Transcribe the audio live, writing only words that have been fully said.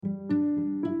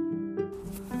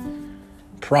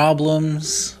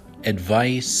problems,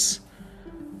 advice.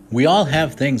 We all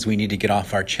have things we need to get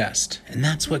off our chest, and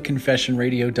that's what Confession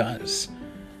Radio does.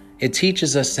 It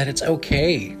teaches us that it's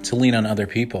okay to lean on other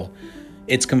people.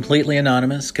 It's completely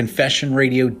anonymous.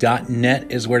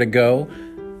 ConfessionRadio.net is where to go.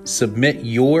 Submit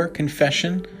your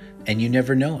confession, and you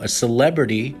never know, a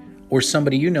celebrity or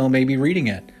somebody you know may be reading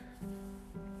it.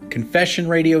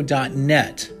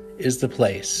 ConfessionRadio.net is the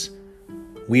place.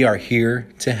 We are here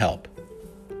to help.